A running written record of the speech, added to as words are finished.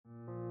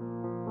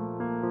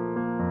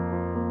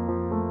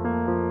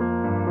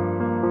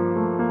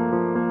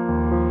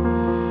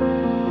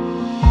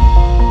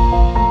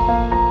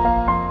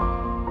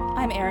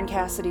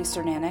Cassidy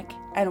Cernanek,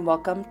 and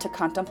welcome to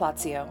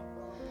Contemplatio,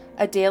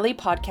 a daily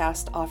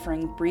podcast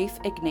offering brief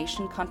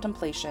Ignatian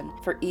contemplation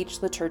for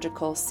each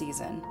liturgical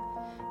season.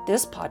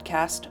 This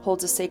podcast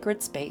holds a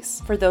sacred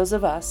space for those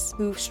of us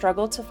who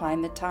struggle to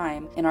find the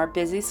time in our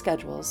busy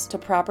schedules to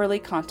properly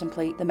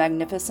contemplate the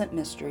magnificent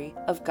mystery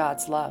of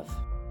God's love.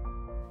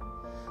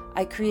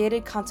 I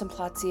created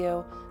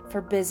Contemplatio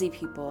for busy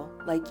people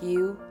like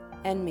you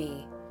and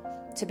me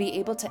to be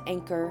able to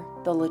anchor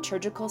the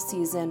liturgical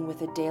season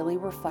with a daily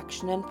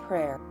reflection and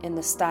prayer in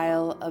the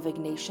style of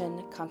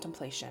Ignatian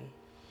contemplation.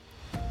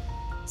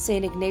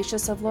 St.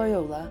 Ignatius of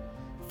Loyola,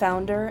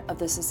 founder of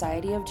the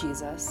Society of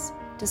Jesus,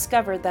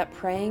 discovered that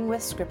praying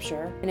with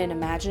Scripture in an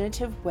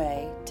imaginative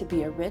way to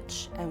be a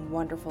rich and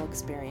wonderful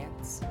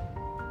experience.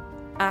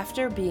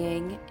 After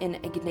being in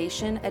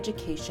Ignatian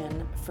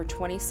education for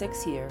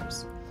 26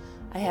 years,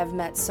 I have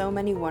met so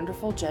many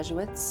wonderful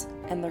Jesuits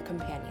and their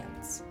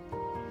companions.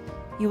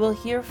 You will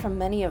hear from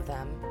many of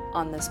them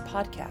on this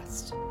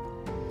podcast.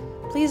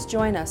 Please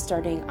join us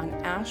starting on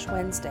Ash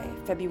Wednesday,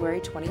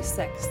 February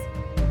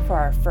 26th, for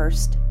our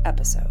first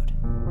episode.